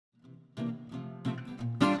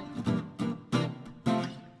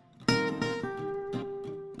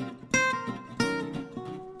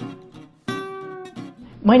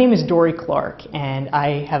My name is Dorie Clark, and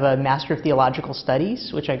I have a Master of Theological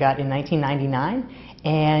Studies, which I got in 1999.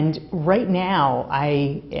 And right now,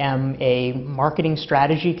 I am a marketing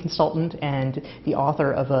strategy consultant and the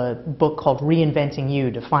author of a book called Reinventing You,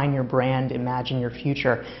 Define Your Brand, Imagine Your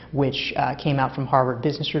Future, which came out from Harvard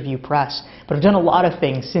Business Review Press. But I've done a lot of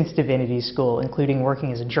things since Divinity School, including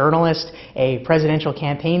working as a journalist, a presidential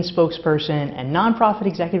campaign spokesperson, a nonprofit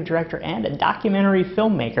executive director, and a documentary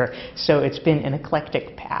filmmaker. So it's been an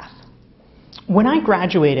eclectic path. When I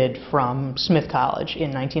graduated from Smith College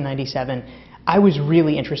in 1997, I was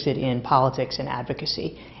really interested in politics and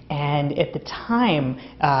advocacy. And at the time,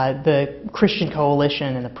 the Christian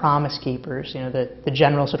Coalition and the Promise Keepers, the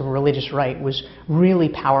general sort of religious right, was really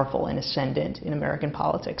powerful and ascendant in American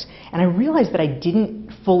politics. And I realized that I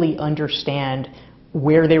didn't fully understand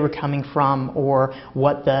where they were coming from or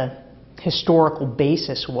what the historical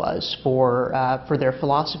basis was for their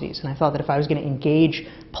philosophies. And I thought that if I was going to engage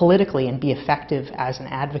politically and be effective as an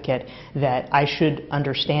advocate, that I should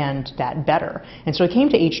understand that better. And so I came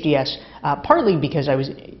to HDS partly because I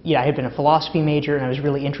had been a philosophy major and I was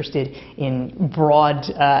really interested in broad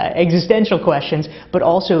existential questions, but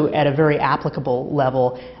also at a very applicable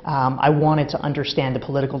level, I wanted to understand the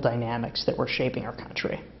political dynamics that were shaping our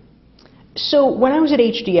country. So when I was at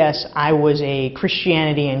HDS, I was a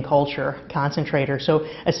Christianity and culture concentrator. So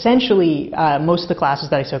essentially, most of the classes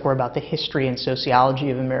that I took were about the history and sociology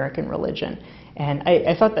of American religion. And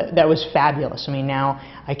I thought that was fabulous. I mean, now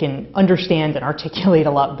I can understand and articulate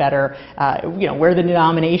a lot better, where the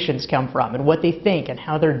denominations come from and what they think and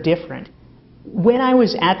how they're different. When I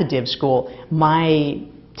was at the Div School, my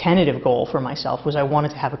tentative goal for myself was I wanted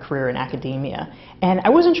to have a career in academia. And I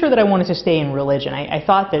wasn't sure that I wanted to stay in religion. I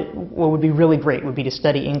thought that what would be really great would be to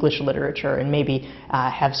study English literature and maybe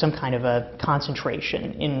have some kind of a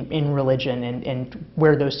concentration in religion and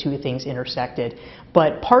where those two things intersected.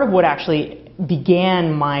 But part of what actually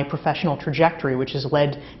began my professional trajectory, which has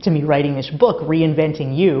led to me writing this book,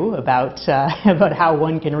 Reinventing You, about how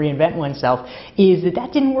one can reinvent oneself, is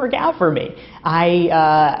that didn't work out for me.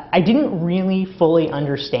 I didn't really fully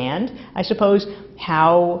understand, I suppose,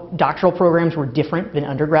 how doctoral programs were different than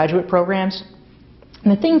undergraduate programs.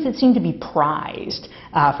 And the things that seem to be prized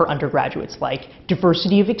for undergraduates, like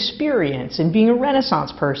diversity of experience and being a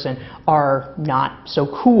Renaissance person, are not so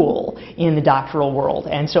cool in the doctoral world.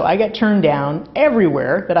 And so I got turned down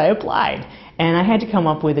everywhere that I applied, and I had to come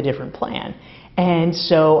up with a different plan. And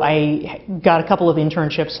so I got a couple of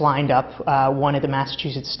internships lined up, one at the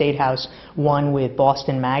Massachusetts State House, one with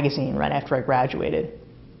Boston Magazine right after I graduated.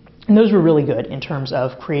 And those were really good in terms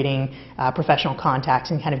of creating professional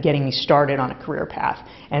contacts and kind of getting me started on a career path.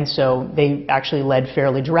 And so they actually led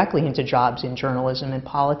fairly directly into jobs in journalism and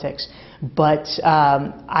politics. But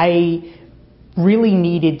I really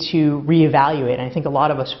needed to reevaluate. And I think a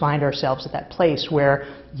lot of us find ourselves at that place where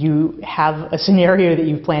you have a scenario that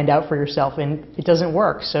you've planned out for yourself and it doesn't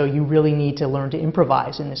work. So you really need to learn to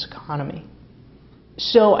improvise in this economy.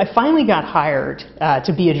 So I finally got hired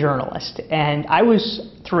to be a journalist, and I was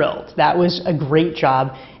thrilled. That was a great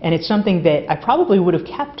job, and it's something that I probably would have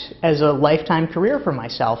kept as a lifetime career for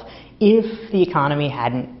myself if the economy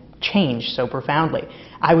hadn't changed so profoundly.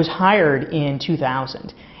 I was hired in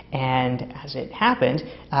 2000, and as it happened,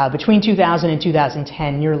 between 2000 and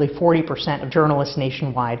 2010, nearly 40% of journalists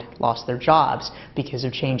nationwide lost their jobs because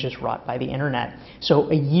of changes wrought by the internet.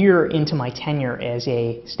 So a year into my tenure as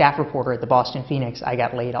a staff reporter at the Boston Phoenix, I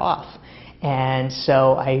got laid off. And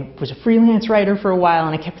so I was a freelance writer for a while,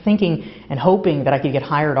 and I kept thinking and hoping that I could get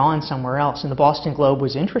hired on somewhere else. And the Boston Globe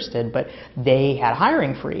was interested, but they had a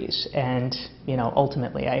hiring freeze. And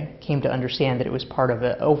ultimately I came to understand that it was part of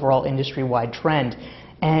an overall industry-wide trend.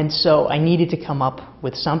 And so I needed to come up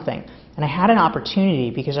with something. And I had an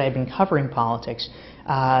opportunity because I had been covering politics.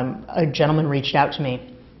 A gentleman reached out to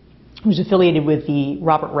me who was affiliated with the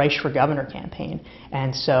Robert Reich for Governor campaign,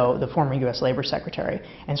 and so the former U.S. Labor Secretary.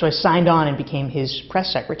 And so I signed on and became his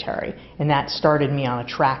press secretary, and that started me on a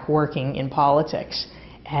track working in politics.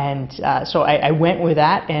 And so I went with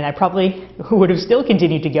that, and I probably would have still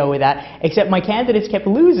continued to go with that, except my candidates kept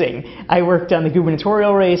losing. I worked on the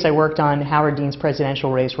gubernatorial race, I worked on Howard Dean's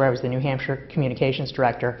presidential race, where I was the New Hampshire communications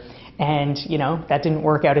director, and that didn't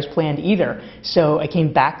work out as planned either. So I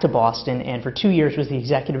came back to Boston, and for 2 years was the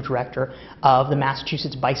executive director of the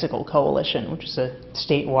Massachusetts Bicycle Coalition, which is a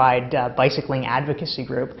statewide bicycling advocacy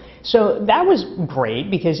group. So that was great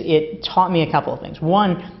because it taught me a couple of things.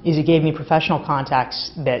 One is it gave me professional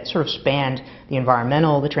contacts that sort of spanned the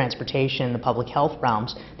environmental, the transportation, the public health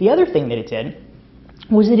realms. The other thing that it did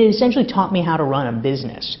was that it essentially taught me how to run a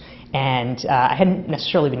business. And I hadn't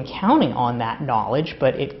necessarily been counting on that knowledge,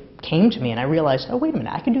 but it came to me and I realized, oh, wait a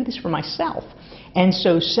minute, I can do this for myself. And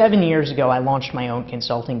so 7 years ago, I launched my own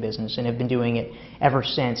consulting business and have been doing it ever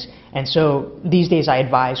since. And so these days I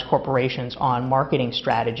advise corporations on marketing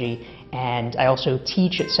strategy, and I also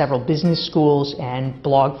teach at several business schools and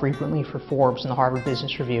blog frequently for Forbes and the Harvard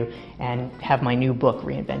Business Review, and have my new book,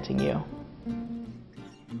 Reinventing You.